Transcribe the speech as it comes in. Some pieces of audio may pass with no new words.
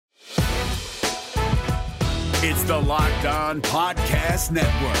It's the Locked On Podcast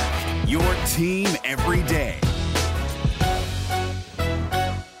Network, your team every day.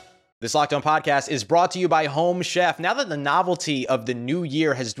 This Locked On Podcast is brought to you by Home Chef. Now that the novelty of the new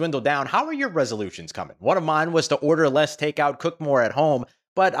year has dwindled down, how are your resolutions coming? One of mine was to order less takeout, cook more at home,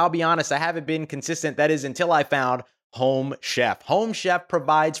 but I'll be honest, I haven't been consistent. That is until I found Home Chef. Home Chef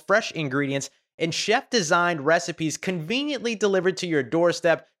provides fresh ingredients and chef-designed recipes conveniently delivered to your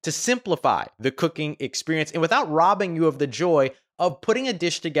doorstep to simplify the cooking experience and without robbing you of the joy of putting a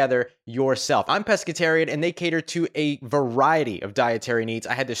dish together yourself. I'm pescatarian and they cater to a variety of dietary needs.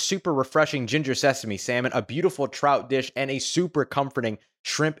 I had this super refreshing ginger sesame salmon, a beautiful trout dish, and a super comforting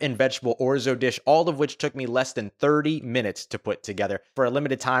shrimp and vegetable orzo dish, all of which took me less than 30 minutes to put together. For a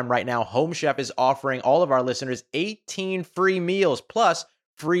limited time right now, Home Chef is offering all of our listeners 18 free meals plus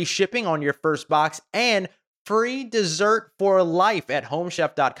free shipping on your first box and free dessert for life at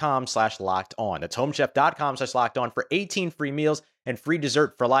homechef.com/lockedon. That's homechef.com/lockedon for 18 free meals and free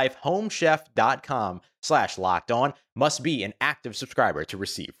dessert for life. Homechef.com/lockedon. Must be an active subscriber to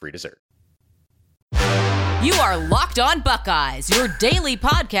receive free dessert. You are Locked On Buckeyes, your daily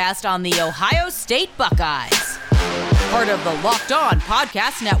podcast on the Ohio State Buckeyes. Part of the Locked On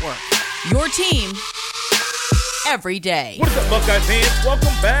Podcast Network, your team every day. What is up, Buckeyes fans?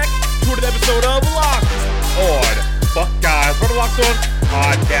 Welcome back to another episode of Locked On Buckeyes, part of the Locked On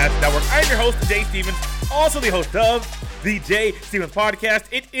Podcast Network. I'm your host, Jay Stevens, also the host of the Jay Stevens Podcast.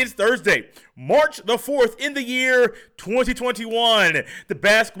 It is Thursday, March the 4th in the year 2021. The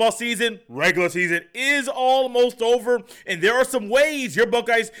basketball season, regular season, is almost over, and there are some ways your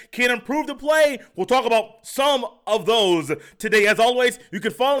Buckeyes can improve the play. We'll talk about some of those today. As always, you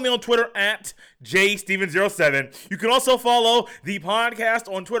can follow me on Twitter at JStevens07. You can also follow the podcast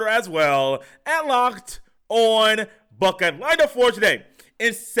on Twitter as well at Locked On Buckeyes. Lined up for today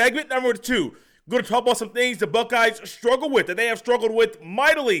in segment number 2. We're going to talk about some things the Buckeyes struggle with, that they have struggled with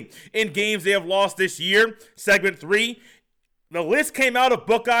mightily in games they have lost this year. Segment 3, the list came out of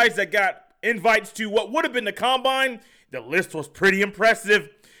Buckeyes that got invites to what would have been the Combine. The list was pretty impressive.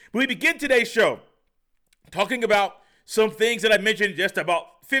 But we begin today's show talking about some things that I mentioned just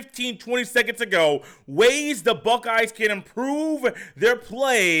about 15, 20 seconds ago, ways the Buckeyes can improve their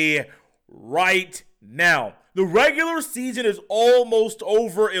play right now. The regular season is almost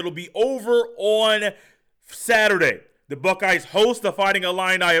over. It'll be over on Saturday. The Buckeyes host the Fighting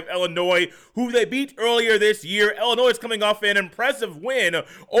Illini of Illinois, who they beat earlier this year. Illinois is coming off an impressive win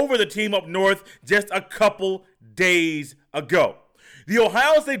over the team up north just a couple days ago. The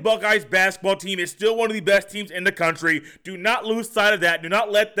Ohio State Buckeyes basketball team is still one of the best teams in the country. Do not lose sight of that. Do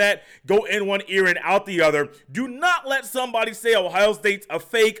not let that go in one ear and out the other. Do not let somebody say Ohio State's a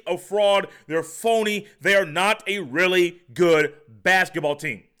fake, a fraud. They're phony. They are not a really good basketball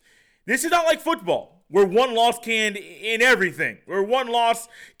team. This is not like football, where one loss can in everything. Where one loss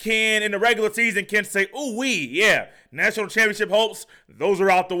can, in the regular season, can say, ooh-wee, yeah, national championship hopes, those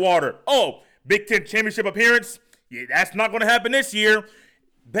are out the water. Oh, Big Ten championship appearance, yeah, that's not going to happen this year.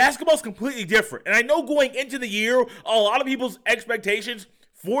 Basketball's completely different. And I know going into the year, a lot of people's expectations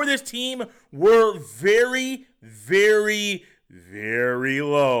for this team were very, very, very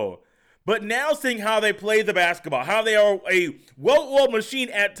low. But now seeing how they play the basketball, how they are a well-oiled machine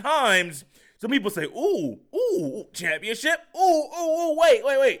at times, some people say, ooh, championship? Ooh,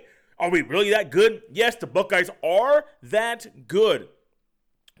 wait. Are we really that good? Yes, the Buckeyes are that good.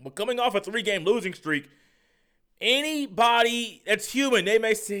 But coming off a 3-game losing streak, anybody that's human, they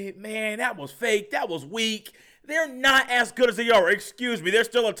may say, man, that was fake, that was weak. They're not as good as they are. Excuse me, they're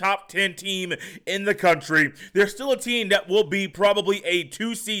still a top 10 team in the country. They're still a team that will be probably a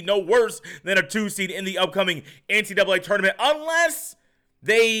 2 seed, no worse than a 2 seed in the upcoming NCAA tournament, unless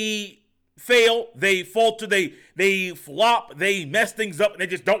they fail, they falter, they flop, they mess things up, and they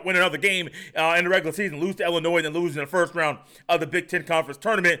just don't win another game in the regular season, lose to Illinois, and then lose in the first round of the Big Ten Conference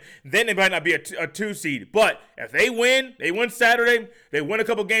Tournament. Then they might not be a 2 seed. But if they win Saturday, they win a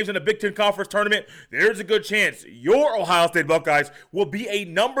couple games in the Big Ten Conference Tournament, there's a good chance your Ohio State Buckeyes will be a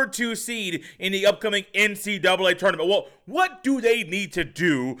number 2 seed in the upcoming NCAA tournament. Well, what do they need to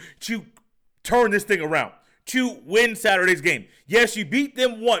do to turn this thing around, to win Saturday's game? Yes, you beat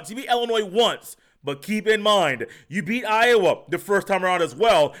them once. You beat Illinois once. But keep in mind, you beat Iowa the first time around as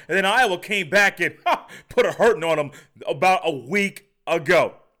well. And then Iowa came back and put a hurting on them about a week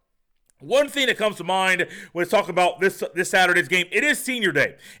ago. One thing that comes to mind when it's talking about this Saturday's game, it is Senior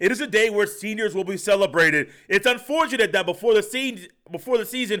Day. It is a day where seniors will be celebrated. It's unfortunate that before the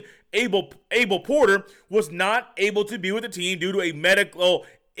season, Abel Porter was not able to be with the team due to a medical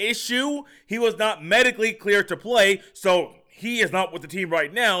issue. He was not medically cleared to play, so he is not with the team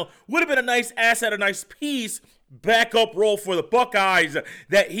right now, would have been a nice asset, a nice piece, backup role for the Buckeyes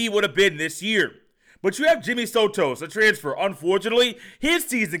that he would have been this year. But you have Jimmy Sotos, a transfer. Unfortunately, his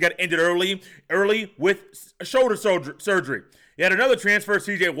season got ended early with shoulder surgery. You had another transfer,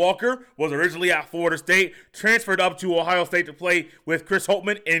 C.J. Walker, was originally at Florida State, transferred up to Ohio State to play with Chris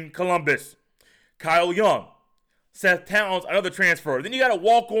Holtmann in Columbus. Kyle Young, Seth Towns, another transfer. Then you got a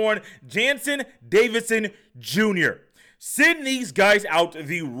walk-on, Jansen Davidson Jr. Send these guys out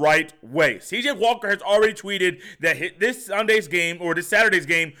the right way. C.J. Walker has already tweeted that this Saturday's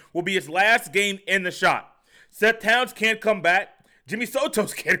game will be his last game in the shot. Seth Towns can't come back. Jimmy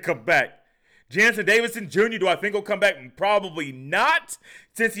Sotos can't come back. Jansen Davidson Jr., do I think will come back? Probably not,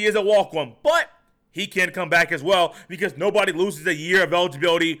 since he is a walk-on. But he can come back as well because nobody loses a year of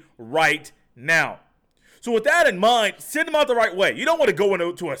eligibility right now. So with that in mind, send them out the right way. You don't want to go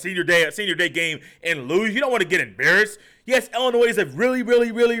into a senior day game and lose. You don't want to get embarrassed. Yes, Illinois is a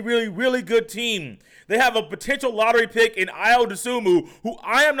really good team. They have a potential lottery pick in Ayo Dosunmu, who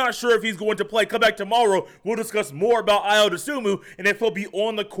I am not sure if he's going to play. Come back tomorrow. We'll discuss more about Ayo Dosunmu and if he'll be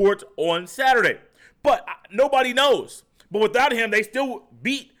on the court on Saturday. But nobody knows. But without him, they still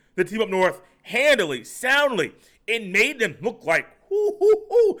beat the team up north handily, soundly. It made them look like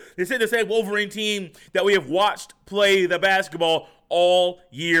they said the same Wolverine team that we have watched play the basketball all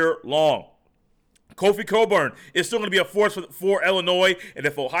year long. Kofi Cockburn is still going to be a force for Illinois, and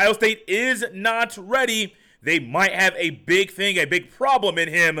if Ohio State is not ready, they might have a big problem in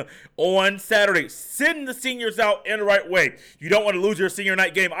him on Saturday. Send the seniors out in the right way. You don't want to lose your senior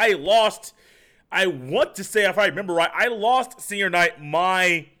night game. I want to say, if I remember right, I lost senior night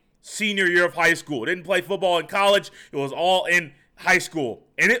my senior year of high school. Didn't play football in college. It was all in high school,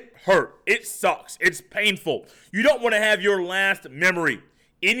 and it hurt. It sucks. It's painful. You don't want to have your last memory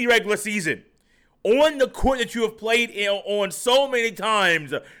in the regular season on the court that you have played on so many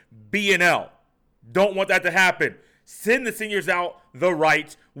times be an L. Don't want that to happen. Send the seniors out the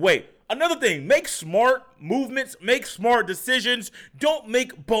right way. Another thing, make smart movements, make smart decisions. Don't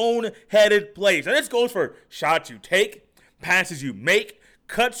make boneheaded plays. And this goes for shots you take, passes you make,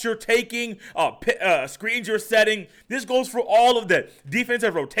 cuts you're taking, screens you're setting. This goes for all of that.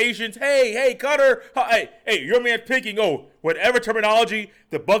 Defensive rotations. Hey, cutter. Hey, your man's picking. Whatever terminology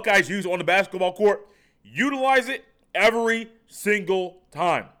the Buckeyes use on the basketball court, utilize it every single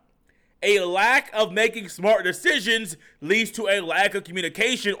time. A lack of making smart decisions leads to a lack of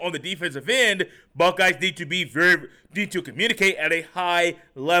communication on the defensive end. Buckeyes need to communicate at a high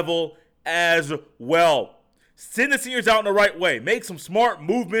level as well. Send the seniors out in the right way. Make some smart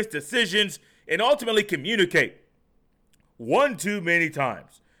movements, decisions, and ultimately communicate. One too many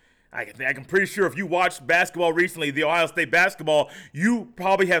times. I'm pretty sure if you watched basketball recently, the Ohio State basketball, you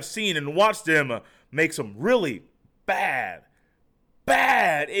probably have seen and watched them make some really bad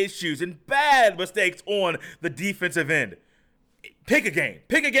issues and bad mistakes on the defensive end. Pick a game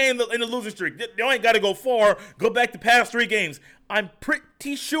in the losing streak. You ain't got to go far. Go back to past 3 games. I'm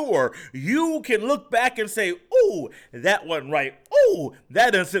pretty sure you can look back and say, ooh, that wasn't right. Ooh,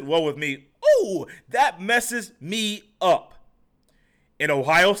 that doesn't sit well with me. Ooh, that messes me up. In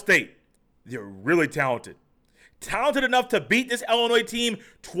Ohio State, they're really talented. Talented enough to beat this Illinois team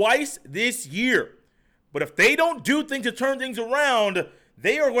twice this year. But if they don't do things to turn things around,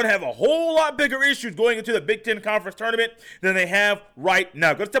 they are going to have a whole lot bigger issues going into the Big Ten Conference Tournament than they have right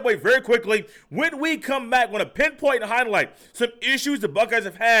now. Going to step away very quickly. When we come back, we're going to pinpoint and highlight some issues the Buckeyes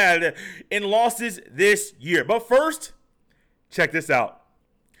have had in losses this year. But first, check this out.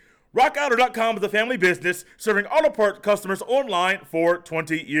 RockAuto.com is a family business serving auto parts customers online for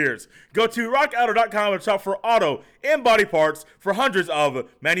 20 years. Go to RockAuto.com and shop for auto and body parts for hundreds of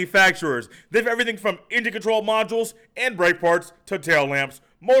manufacturers. They have everything from engine control modules and brake parts to tail lamps,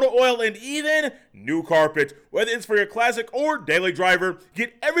 motor oil, and even new carpet. Whether it's for your classic or daily driver,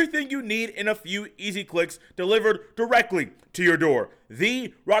 get everything you need in a few easy clicks delivered directly to your door.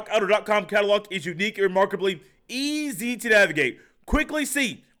 The RockAuto.com catalog is unique and remarkably easy to navigate. Quickly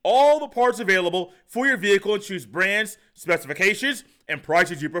see all the parts available for your vehicle and choose brands, specifications, and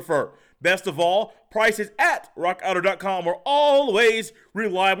prices you prefer. Best of all, prices at RockAuto.com are always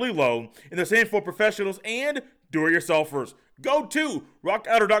reliably low, and the same for professionals and do-it-yourselfers. Go to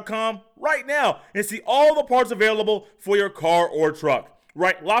RockAuto.com right now and see all the parts available for your car or truck.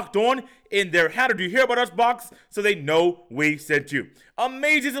 Right, Locked On in their How Did You Hear About Us box so they know we sent you.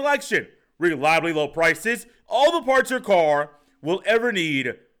 Amazing selection, reliably low prices, all the parts your car will ever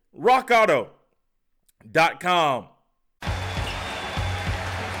need. RockAuto.com.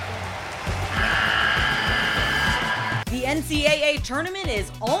 The NCAA tournament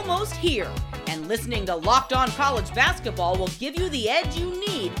is almost here, and listening to Locked On College Basketball will give you the edge you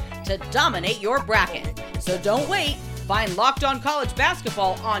need to dominate your bracket. So don't wait. Find Locked On College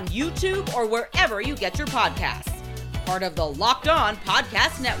Basketball on YouTube or wherever you get your podcasts. Part of the Locked On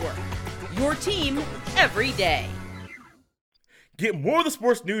Podcast Network. Your team every day. Get more of the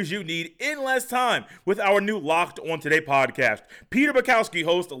sports news you need in less time with our new Locked On Today podcast. Peter Bukowski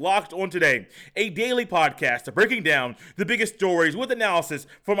hosts Locked On Today, a daily podcast breaking down the biggest stories with analysis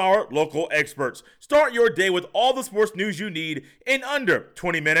from our local experts. Start your day with all the sports news you need in under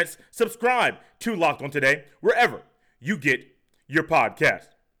 20 minutes. Subscribe to Locked On Today wherever you get your podcast.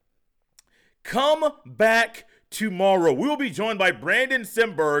 Come back tomorrow. We will be joined by Brandon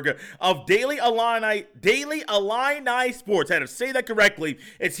Simberg of Daily Illini Sports. I had to say that correctly,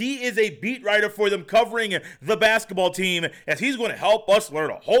 as he is a beat writer for them covering the basketball team, as he's going to help us learn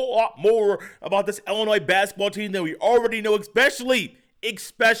a whole lot more about this Illinois basketball team than we already know, especially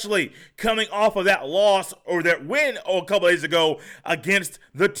coming off of that loss or that win a couple days ago against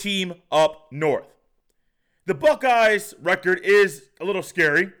the team up north. The Buckeyes record is a little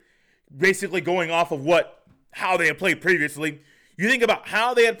scary, basically going off of how they had played previously. You think about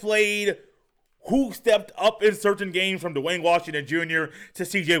how they had played, who stepped up in certain games, from Dwayne Washington Jr. to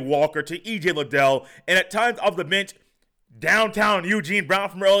C.J. Walker to E.J. Liddell, and at times off the bench, downtown Eugene Brown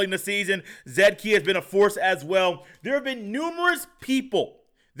from early in the season. Zed Key has been a force as well. There have been numerous people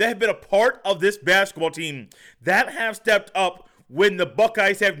that have been a part of this basketball team that have stepped up when the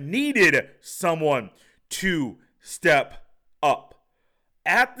Buckeyes have needed someone to step up.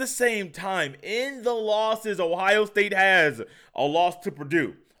 At the same time, in the losses Ohio State has, a loss to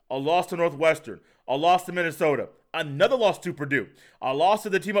Purdue, a loss to Northwestern, a loss to Minnesota, another loss to Purdue, a loss to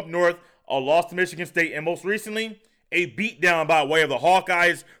the team up north, a loss to Michigan State, and most recently, a beatdown by way of the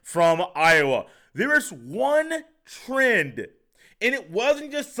Hawkeyes from Iowa. There is one trend, and it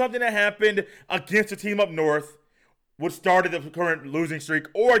wasn't just something that happened against the team up north, which started the current losing streak,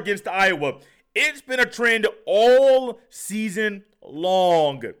 or against Iowa. It's been a trend all season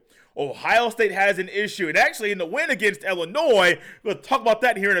long. Ohio State has an issue, and actually in the win against Illinois, we'll talk about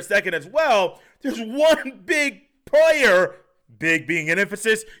that here in a second as well, there's one big player, big being an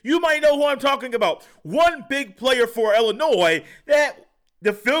emphasis, you might know who I'm talking about, one big player for Illinois, that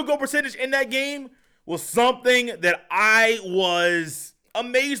the field goal percentage in that game was something that I was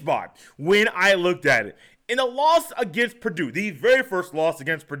amazed by when I looked at it. In a loss against Purdue, the very first loss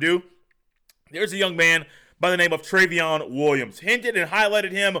against Purdue, there's a young man by the name of Travion Williams. Hinted and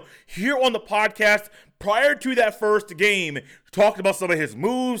highlighted him here on the podcast prior to that first game. Talked about some of his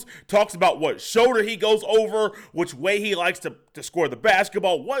moves, talks about what shoulder he goes over, which way he likes to score the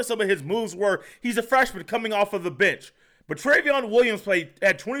basketball, what some of his moves were. He's a freshman coming off of the bench. But Travion Williams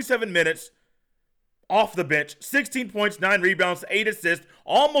had 27 minutes off the bench, 16 points, 9 rebounds, 8 assists,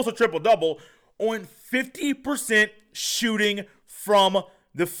 almost a triple-double, on 50% shooting from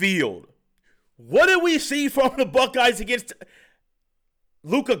the field. What did we see from the Buckeyes against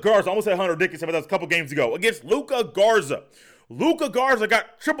Luka Garza? I almost said Hunter Dickinson, but that was a couple games ago. Against Luka Garza. Luka Garza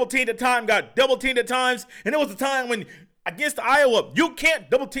got triple-teamed at times, got double-teamed at times, and there was a time when against Iowa, you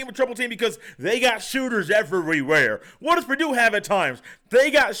can't double-team or triple-team because they got shooters everywhere. What does Purdue have at times? They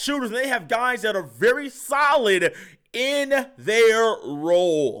got shooters, and they have guys that are very solid in their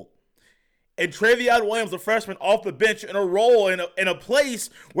role. And Travion Williams, a freshman off the bench in a role in a place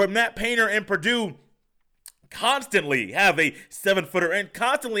where Matt Painter and Purdue constantly have a 7-footer and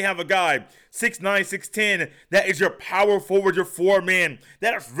constantly have a guy 6'9", 6'10", that is your power forward, your 4-man.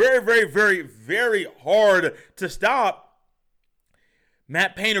 That is very, very, very, very hard to stop.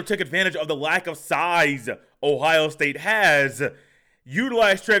 Matt Painter took advantage of the lack of size Ohio State has.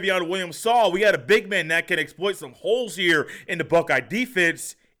 Utilized Travion Williams, saw we had a big man that can exploit some holes here in the Buckeye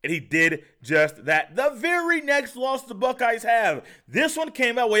defense. And he did just that. The very next loss the Buckeyes have, this one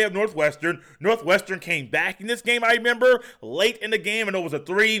came by way of Northwestern. Northwestern came back in this game, I remember, late in the game, and it was a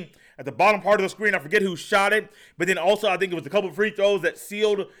 3 at the bottom part of the screen. I forget who shot it. But then also I think it was a couple of free throws that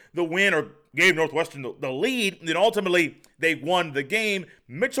sealed the win or gave Northwestern the lead. And then ultimately they won the game.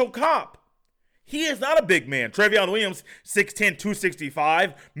 Mitchell Kopp, he is not a big man. Travion Williams, 6'10",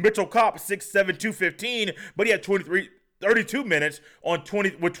 265. Mitchell Kopp, 6'7", 215. But he had 32 minutes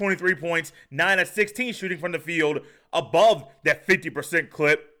with 23 points, 9 of 16 shooting from the field, above that 50%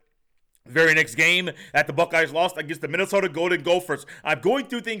 clip. Very next game that the Buckeyes lost against the Minnesota Golden Gophers. I'm going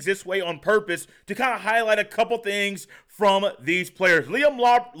through things this way on purpose to kind of highlight a couple things from these players.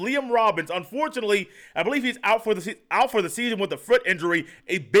 Liam Robbins, unfortunately, I believe he's out for the season with a foot injury,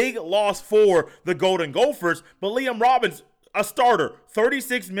 a big loss for the Golden Gophers. But Liam Robbins, a starter,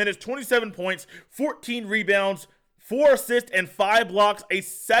 36 minutes, 27 points, 14 rebounds, 4 assists, and 5 blocks, a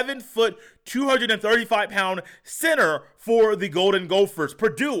 7-foot, 235-pound center for the Golden Gophers.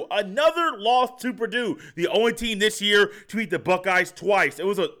 Purdue, another loss to Purdue, the only team this year to beat the Buckeyes twice. It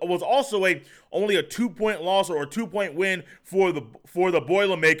was also only a 2-point loss or a 2-point win for the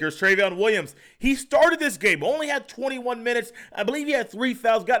Boilermakers. Trevion Williams, he started this game, only had 21 minutes. I believe he had 3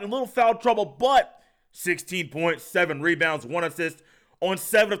 fouls, got in a little foul trouble, but 16 points, 7 rebounds, 1 assist on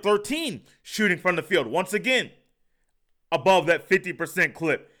 7 of 13 shooting from the field. Once again, above that 50%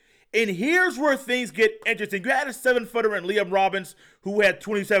 clip. And here's where things get interesting. You had a 7-footer in Liam Robbins who had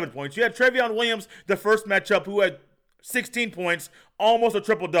 27 points. You had Trevion Williams, the first matchup, who had 16 points, almost a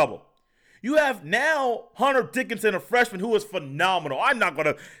triple-double. You have now Hunter Dickinson, a freshman who is phenomenal. I'm not going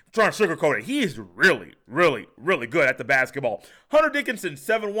to try and sugarcoat it. He is really, really, really good at the basketball. Hunter Dickinson,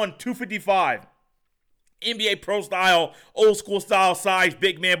 7'1", 255. NBA pro style, old school style size,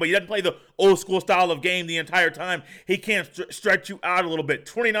 big man, but he doesn't play the old school style of game the entire time. He can stretch you out a little bit.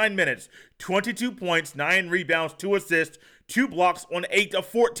 29 minutes, 22 points, 9 rebounds, 2 assists, 2 blocks on 8 of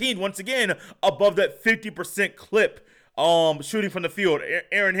 14. Once again, above that 50% clip shooting from the field.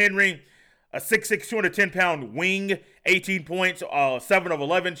 Aaron Henry, a 6'6", 210-pound wing, 18 points, 7 of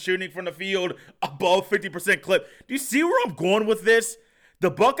 11 shooting from the field, above 50% clip. Do you see where I'm going with this? The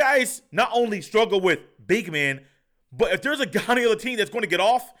Buckeyes not only struggle with big men, but if there's a guy on the other team that's going to get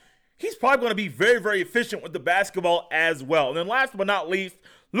off, he's probably going to be very, very efficient with the basketball as well. And then last but not least,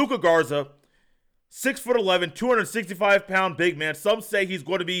 Luka Garza, 6'11", 265-pound big man. Some say he's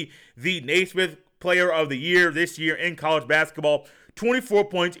going to be the Naismith Player of the Year this year in college basketball. 24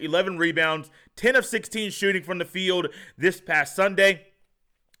 points, 11 rebounds, 10 of 16 shooting from the field this past Sunday.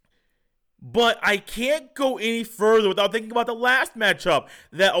 But I can't go any further without thinking about the last matchup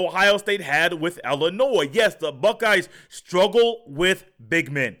that Ohio State had with Illinois. Yes, the Buckeyes struggle with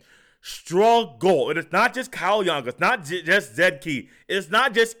big men. Struggle. And it's not just Kyle Young. It's not just Zed Key. It's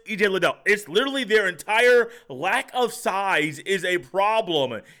not just EJ Liddell. It's literally their entire lack of size is a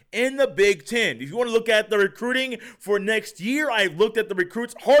problem in the Big Ten. If you want to look at the recruiting for next year, I've looked at the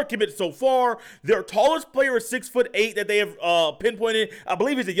recruits hard commit so far. Their tallest player is 6'8" that they have pinpointed. I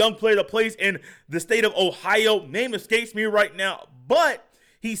believe he's a young player that plays in the state of Ohio. Name escapes me right now, but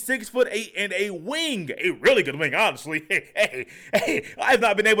he's 6'8" and a wing, a really good wing, honestly. Hey, I have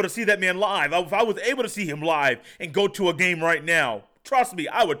not been able to see that man live. If I was able to see him live and go to a game right now, trust me,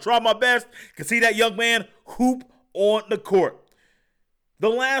 I would try my best to see that young man hoop on the court. The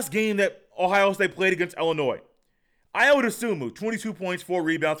last game that Ohio State played against Illinois, Ayo Dosunmu, 22 points, 4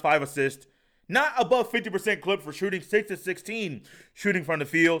 rebounds, 5 assists, not above 50% clip for shooting, 6 of 16 shooting from the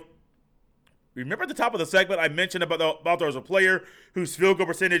field. Remember at the top of the segment I mentioned about there was a player whose field goal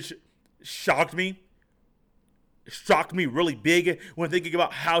percentage shocked me really big when thinking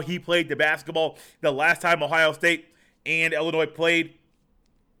about how he played the basketball the last time Ohio State and Illinois played?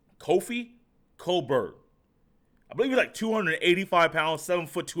 Kofi Cockburn. I believe he's like 285 pounds, 7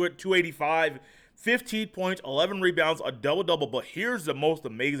 foot 285, 15 points, 11 rebounds, a double-double. But here's the most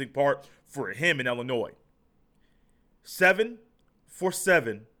amazing part for him in Illinois. 7 for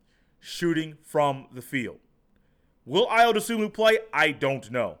 7 shooting from the field. Will Ayo Dosunmu play? I don't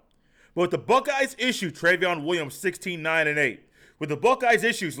know. But with the Buckeyes issue, Trevion Williams, 16, 9, and 8. With the Buckeyes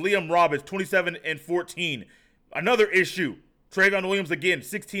issues, Liam Robbins, 27 and 14. Another issue, Trevion Williams again,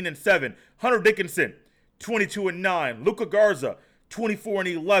 16 and 7. Hunter Dickinson, 22 and 9. Luka Garza, 24 and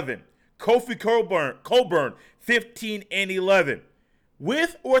 11. Kofi Cockburn, 15 and 11.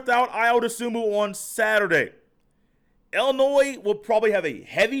 With or without Ayo Dosunmu on Saturday, Illinois will probably have a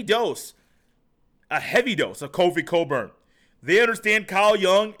heavy dose of Kofi Cockburn. They understand Kyle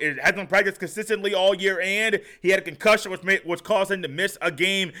Young hasn't practiced consistently all year, and he had a concussion which caused him to miss the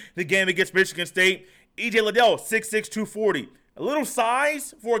game against Michigan State. EJ Liddell, 6'6", 240. A little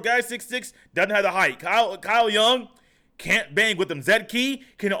size for a guy 6'6", doesn't have the height. Kyle Young can't bang with him. Zed Key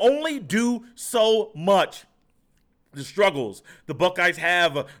can only do so much. The struggles the Buckeyes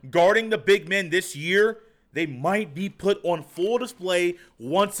have guarding the big men this year, they might be put on full display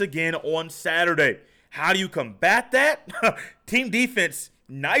once again on Saturday. How do you combat that? Team defense.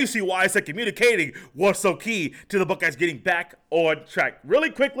 Now you see why I said communicating was so key to the Buckeyes getting back on track. Really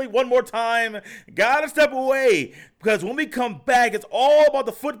quickly, one more time, gotta step away because when we come back, it's all about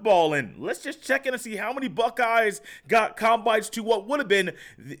the football. And let's just check in and see how many Buckeyes got invites to what would have been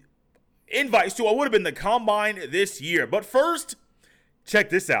the combine this year. But first, check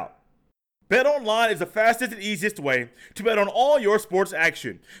this out. BetOnline is the fastest and easiest way to bet on all your sports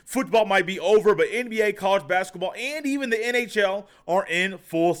action. Football might be over, but NBA, college basketball, and even the NHL are in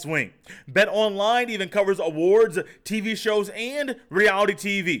full swing. BetOnline even covers awards, TV shows, and reality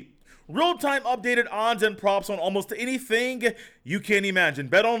TV. real-time updated odds and props on almost anything you can imagine.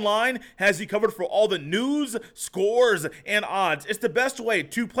 BetOnline has you covered for all the news, scores, and odds. It's the best way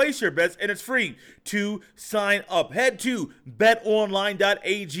to place your bets, and it's free to sign up. Head to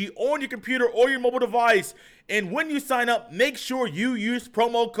betonline.ag on your computer or your mobile device. And when you sign up, make sure you use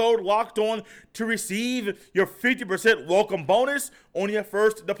promo code LOCKEDON to receive your 50% welcome bonus on your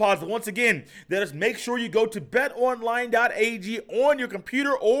first deposit. Once again, that is, make sure you go to betonline.ag on your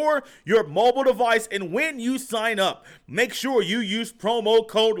computer or your mobile device. And when you sign up, make sure you use promo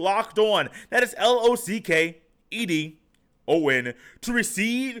code LOCKEDON. That is LOCKEDON to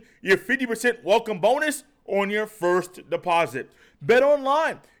receive your 50% welcome bonus on your first deposit.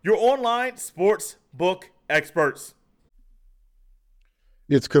 BetOnline, your online sports book experts.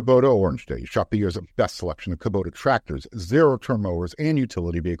 It's Kubota Orange Day. Shop the year's best selection of Kubota tractors, zero-turn mowers, and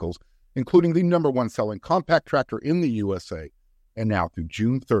utility vehicles, including the #1 selling compact tractor in the USA. And now through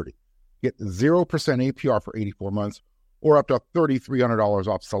June 30, get 0% APR for 84 months or up to $3,300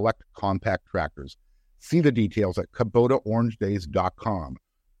 off select compact tractors. See the details at KubotaOrangeDays.com.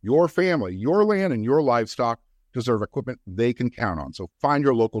 Your family, your land, and your livestock deserve equipment they can count on. So find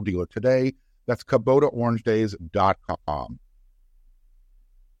your local dealer today. That's KubotaOrangeDays.com.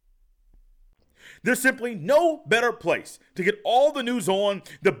 There's simply no better place to get all the news on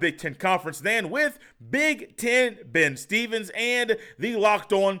the Big Ten Conference than with Big Ten Ben Stevens and the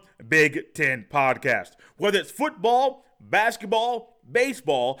Locked On Big Ten podcast. Whether it's football, basketball,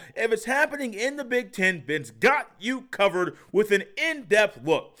 baseball, if it's happening in the Big Ten, Ben's got you covered with an in-depth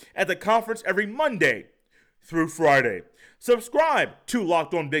look at the conference every Monday through Friday. Subscribe to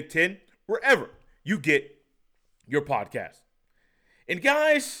Locked On Big Ten wherever you get your podcast. And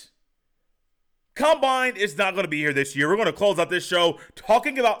guys, Combine is not going to be here this year. We're going to close out this show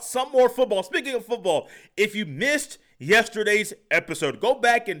talking about some more football. Speaking of football, if you missed yesterday's episode, go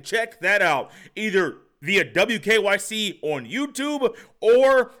back and check that out, either via WKYC on YouTube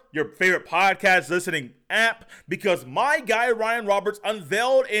or your favorite podcast listening app, because my guy Ryan Roberts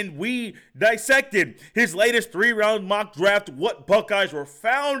unveiled and we dissected his latest 3-round mock draft, what Buckeyes were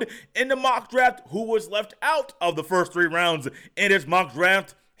found in the mock draft, who was left out of the first 3 rounds in his mock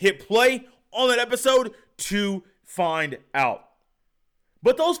draft. Hit play on that episode to find out.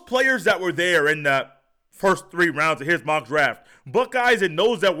 But those players that were there in the first 3 rounds of his mock draft, Buckeyes and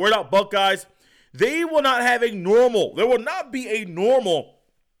those that were not Buckeyes, there will not be a normal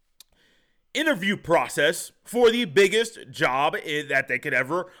interview process for the biggest job that they could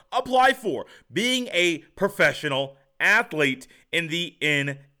ever apply for, being a professional athlete in the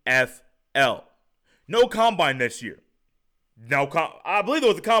NFL. No combine this year. I believe there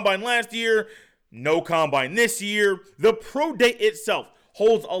was a combine last year. No combine this year. The pro day itself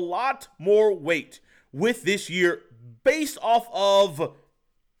holds a lot more weight with this year based off of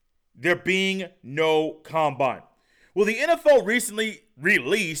there being no combine. Well, the NFL recently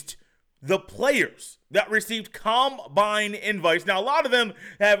released the players that received combine invites. Now, a lot of them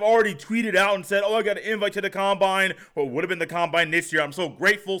have already tweeted out and said, I got an invite to the combine, or would have been the combine this year. I'm so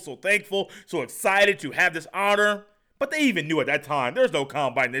grateful, so thankful, so excited to have this honor. But they even knew at that time there's no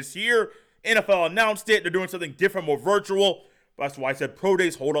combine this year. NFL announced it. They're doing something different, more virtual. That's why I said pro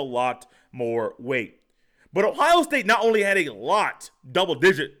days hold a lot more weight. But Ohio State not only had a lot,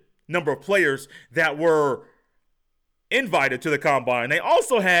 double-digit number of players that were invited to the combine, they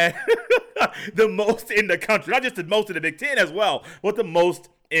also had the most in the country. Not just the most in the Big Ten as well, but the most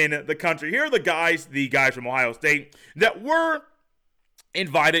in the country. Here are the guys from Ohio State that were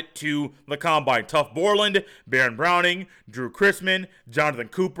invited to the combine: Tuf Borland, Baron Browning, Drew Chrisman, Jonathan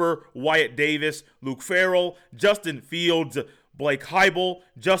Cooper, Wyatt Davis, Luke Farrell, Justin Fields, Blake Heibel,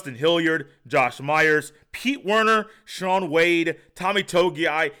 Justin Hilliard, Josh Myers, Pete Werner, Sean Wade, Tommy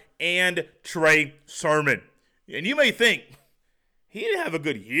Togiai, and Trey Sermon. And you may think, he didn't have a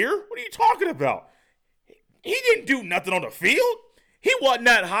good year? What are you talking about? He didn't do nothing on the field. He wasn't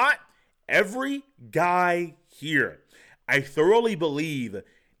that hot. Every guy here, I thoroughly believe,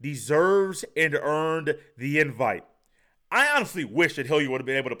 deserves and earned the invite. I honestly wish that Hilliard would have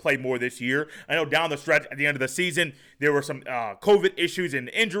been able to play more this year. I know down the stretch at the end of the season, there were some COVID issues and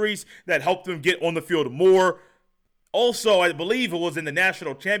injuries that helped him get on the field more. Also, I believe it was in the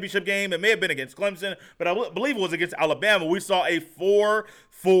national championship game. It may have been against Clemson, but I believe it was against Alabama. We saw a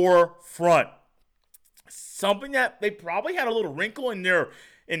 4-4 front. Something that they probably had a little wrinkle in their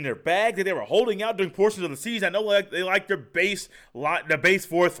bag that they were holding out during portions of the season. I know they like their base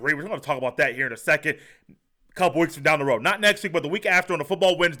 4-3. We're going to talk about that here in a second, a couple weeks from down the road. Not next week, but the week after on the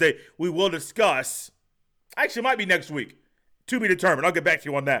Football Wednesday, we will discuss. Actually, it might be next week. to be determined. I'll get back to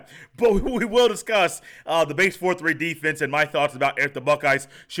you on that. But we will discuss the base 4-3 defense and my thoughts about if the Buckeyes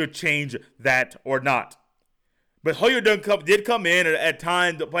should change that or not. But Hilliard did come in at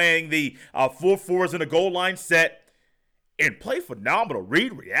times playing the 4-4s in a goal line set and play phenomenal.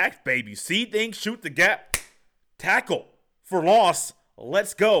 Read, react, baby. See things, shoot the gap, tackle for loss.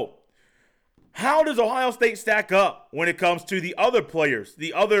 Let's go. How does Ohio State stack up when it comes to the other players,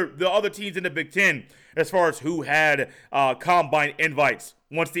 the other teams in the Big Ten, as far as who had combine invites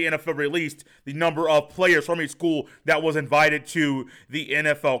once the NFL released the number of players from each school that was invited to the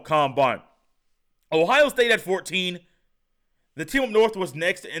NFL Combine? Ohio State had 14. The team up north was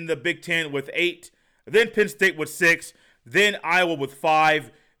next in the Big Ten with 8. Then Penn State with 6. Then Iowa with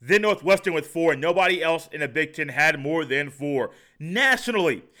 5. Then Northwestern with 4. And nobody else in the Big Ten had more than 4.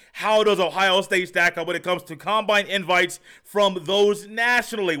 Nationally, how does Ohio State stack up when it comes to combine invites from those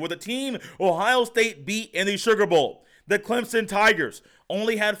nationally? With the team Ohio State beat in the Sugar Bowl, the Clemson Tigers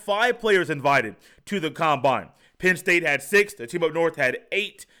only had 5 players invited to the combine. Penn State had 6. The team up north had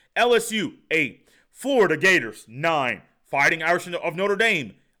 8. LSU, 8. Florida Gators, 9. Fighting Irish of Notre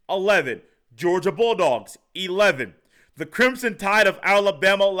Dame, 11. Georgia Bulldogs, 11. The Crimson Tide of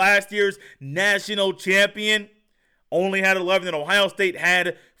Alabama, last year's national champion, only had 11, and Ohio State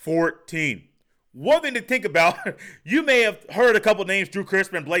had 14. One thing to think about, you may have heard a couple names, Drew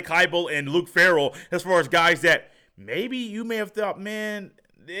Crispin, Blake Heibel, and Luke Farrell, as far as guys that maybe you may have thought, man,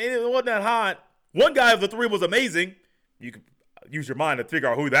 it wasn't that hot. One guy of the 3 was amazing. You could use your mind to figure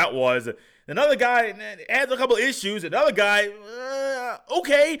out who that was. Another guy has a couple issues. Another guy,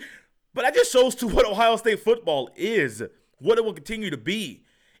 okay. But that just shows to what Ohio State football is, what it will continue to be,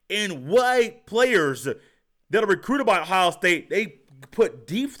 and why players that are recruited by Ohio State, they put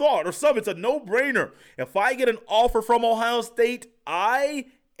deep thought or something. It's a no-brainer. If I get an offer from Ohio State, I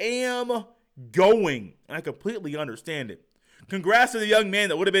am going. I completely understand it. Congrats to the young man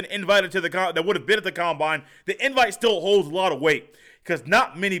that would have been invited to that would have been at the combine. The invite still holds a lot of weight because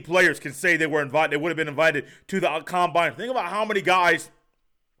not many players can say they were invited. They would have been invited to the combine. Think about how many guys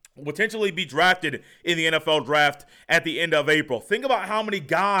will potentially be drafted in the NFL draft at the end of April. Think about how many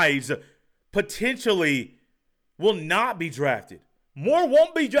guys potentially will not be drafted. More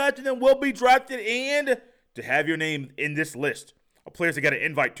won't be drafted than will be drafted, and to have your name in this list of players that got an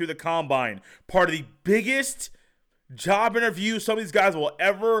invite to the combine, part of the biggest job interview some of these guys will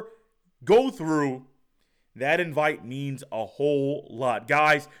ever go through, that invite means a whole lot.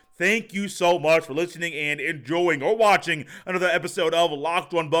 Guys, thank you so much for listening and enjoying or watching another episode of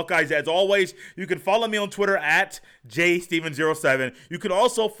Locked On Buckeyes. As always, you can follow me on Twitter at jsteven07. You can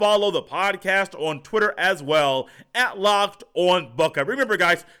also follow the podcast on Twitter as well at Locked On Buckeye. Remember,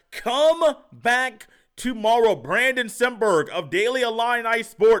 guys, come back tomorrow. Brandon Semberg of Daily Illini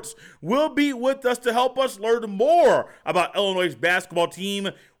Sports will be with us to help us learn more about Illinois' basketball team,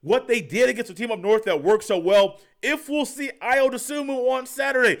 what they did against the team up north that worked so well, if we'll see Ayo Dosunmu on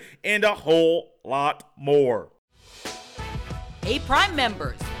Saturday, and a whole lot more. Hey, Prime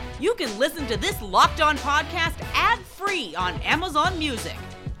members, you can listen to this Locked On podcast ad-free on Amazon Music.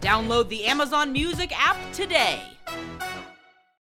 Download the Amazon Music app today.